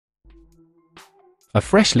A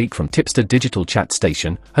fresh leak from Tipster Digital Chat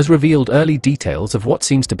Station has revealed early details of what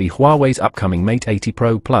seems to be Huawei's upcoming Mate 80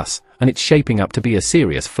 Pro Plus, and it's shaping up to be a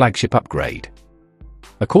serious flagship upgrade.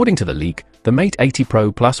 According to the leak, the Mate 80 Pro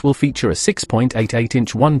Plus will feature a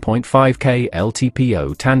 6.88-inch 1.5K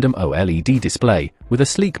LTPO Tandem OLED display, with a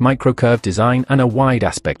sleek microcurve design and a wide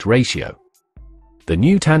aspect ratio. The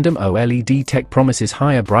new Tandem OLED tech promises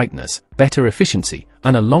higher brightness, better efficiency,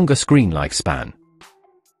 and a longer screen lifespan.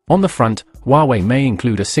 On the front, Huawei may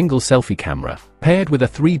include a single selfie camera, paired with a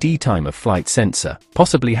 3D time-of-flight sensor,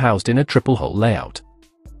 possibly housed in a triple-hole layout.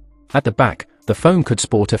 At the back, the phone could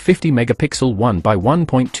sport a 50-megapixel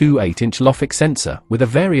 1x1.28-inch LOFIC sensor with a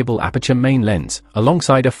variable aperture main lens,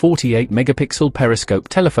 alongside a 48-megapixel periscope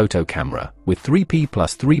telephoto camera, with 3p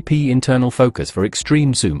plus 3p internal focus for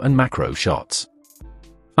extreme zoom and macro shots.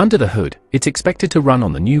 Under the hood, it's expected to run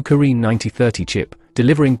on the new Kirin 9030 chip,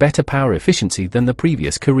 delivering better power efficiency than the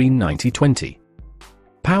previous Kirin 9020.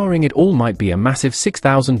 Powering it all might be a massive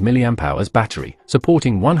 6000 mAh battery,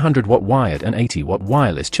 supporting 100-watt wired and 80-watt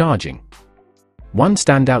wireless charging. One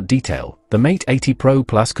standout detail, the Mate 80 Pro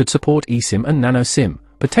Plus could support eSIM and Nano SIM,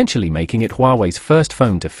 potentially making it Huawei's first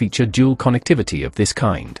phone to feature dual connectivity of this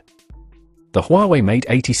kind. The Huawei Mate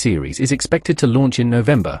 80 series is expected to launch in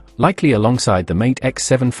November, likely alongside the Mate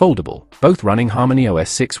X7 Foldable, both running HarmonyOS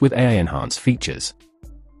 6 with AI-enhanced features.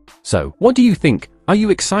 So, what do you think? Are you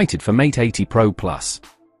excited for Mate 80 Pro Plus?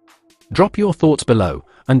 Drop your thoughts below,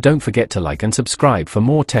 and don't forget to like and subscribe for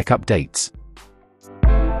more tech updates.